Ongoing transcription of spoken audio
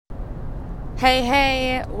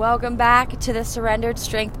Hey, welcome back to the Surrendered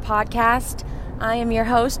Strength Podcast. I am your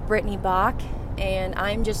host, Brittany Bach, and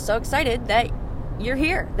I'm just so excited that you're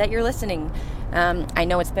here, that you're listening. I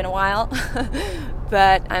know it's been a while,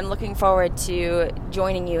 but I'm looking forward to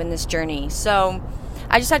joining you in this journey. So,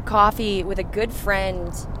 I just had coffee with a good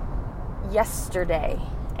friend yesterday,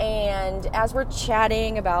 and as we're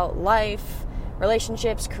chatting about life,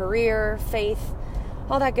 relationships, career, faith,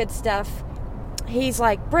 all that good stuff, he's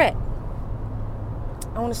like, Britt,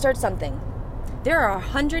 I want to start something. There are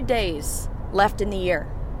 100 days left in the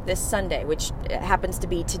year this Sunday, which happens to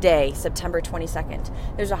be today, September 22nd.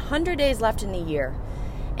 There's 100 days left in the year,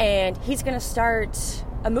 and he's going to start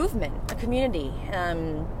a movement, a community.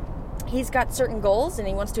 He's got certain goals, and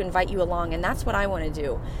he wants to invite you along, and that's what I want to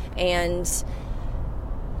do. And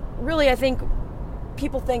really, I think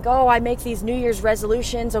people think, I make these New Year's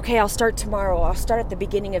resolutions. Okay, I'll start tomorrow. I'll start at the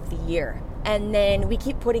beginning of the year. And then we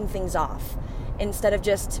keep putting things off instead of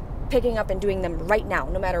just picking up and doing them right now.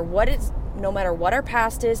 No matter what our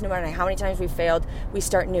past is, no matter how many times we've failed, we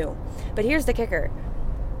start new. But here's the kicker.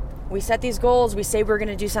 We set these goals, we say we're going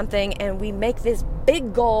to do something, and we make this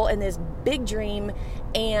big goal and this big dream,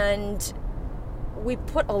 and we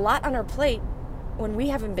put a lot on our plate when we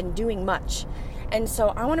haven't been doing much. And so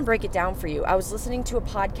I want to break it down for you. I was listening to a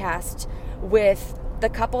podcast with the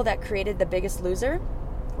couple that created The Biggest Loser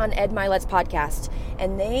on Ed Mylett's podcast,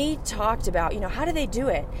 and they talked about, how do they do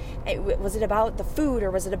it? Was it about the food or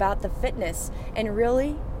was it about the fitness? And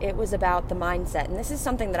really, it was about the mindset. And this is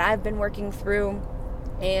something that I've been working through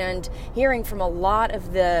and hearing from a lot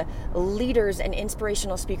of the leaders and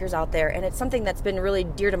inspirational speakers out there. And it's something that's been really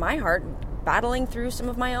dear to my heart, battling through some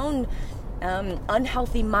of my own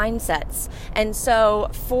unhealthy mindsets. And so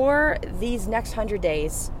for these next 100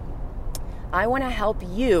 days, I want to help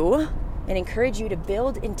you and encourage you to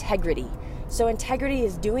build integrity. So integrity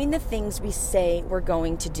is doing the things we say we're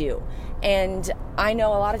going to do. And I know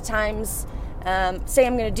a lot of times, say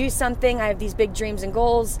I'm going to do something, I have these big dreams and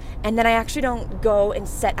goals, and then I actually don't go and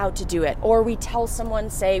set out to do it. Or we tell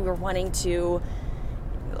someone, say we're wanting to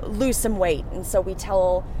lose some weight, and so we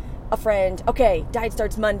tell a friend, okay, diet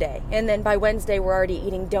starts Monday, and then by Wednesday we're already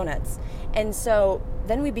eating donuts. And so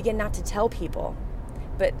then we begin not to tell people.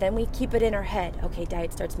 But then we keep it in our head, okay,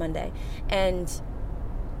 diet starts Monday. And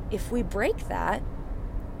if we break that,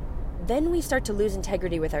 then we start to lose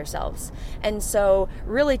integrity with ourselves. And so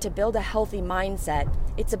really, to build a healthy mindset,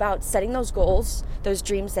 it's about setting those goals, those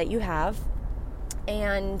dreams that you have,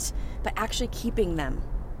 but actually keeping them.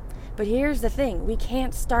 But here's the thing, we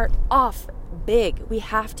can't start off big. We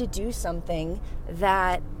have to do something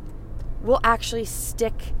that we'll actually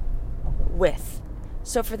stick with.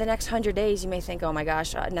 So for the next 100 days, you may think, oh my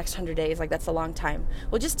gosh, next 100 days, that's a long time.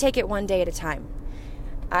 Well, just take it one day at a time.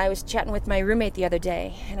 I was chatting with my roommate the other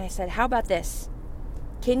day, and I said, how about this?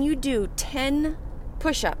 Can you do 10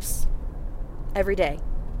 push-ups every day?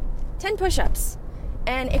 10 push-ups.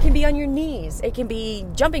 And it can be on your knees. It can be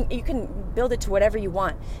jumping. You can build it to whatever you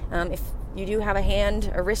want. If you do have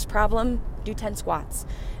a wrist problem, do 10 squats.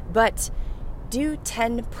 But do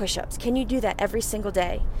 10 push-ups. Can you do that every single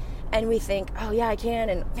day? And we think, oh yeah, I can,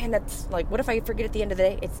 and man, that's what if I forget at the end of the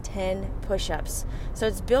day? It's 10 push-ups. So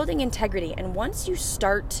it's building integrity, and once you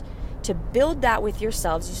start to build that with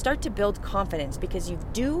yourselves, you start to build confidence because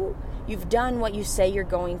you've done what you say you're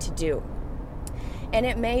going to do. And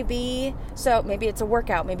it may be, maybe it's a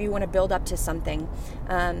workout, maybe you want to build up to something.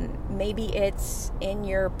 Maybe it's in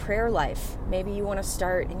your prayer life. Maybe you want to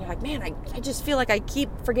start, and you're like, man, I just feel like I keep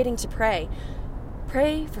forgetting to pray.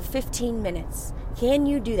 Pray for 15 minutes. Can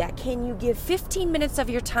you do that? Can you give 15 minutes of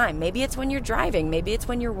your time? Maybe it's when you're driving. Maybe it's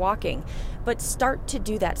when you're walking. But start to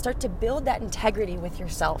do that. Start to build that integrity with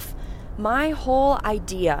yourself. My whole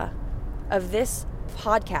idea of this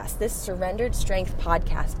podcast, this Surrendered Strength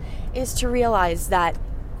podcast, is to realize that,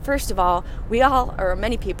 first of all,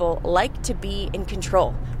 many people like to be in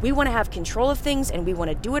control. We want to have control of things and we want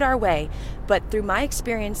to do it our way. But through my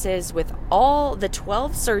experiences with all the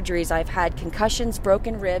 12 surgeries I've had, concussions,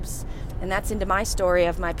 broken ribs, and that's into my story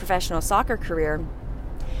of my professional soccer career.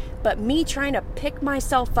 But me trying to pick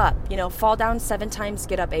myself up, fall down 7 times,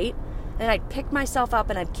 get up 8, and I'd pick myself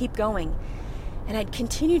up and I'd keep going. And I'd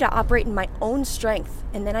continue to operate in my own strength.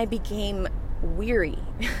 And then I became weary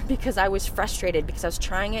because I was frustrated because I was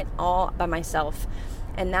trying it all by myself.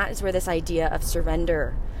 And that is where this idea of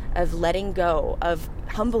surrender, of letting go, of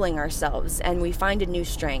humbling ourselves, and we find a new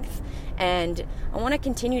strength. And I want to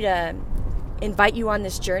continue to invite you on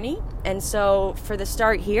this journey. And so for the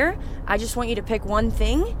start here, I just want you to pick one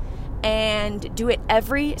thing and do it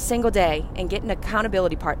every single day and get an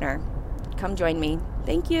accountability partner. Come join me.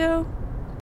 Thank you.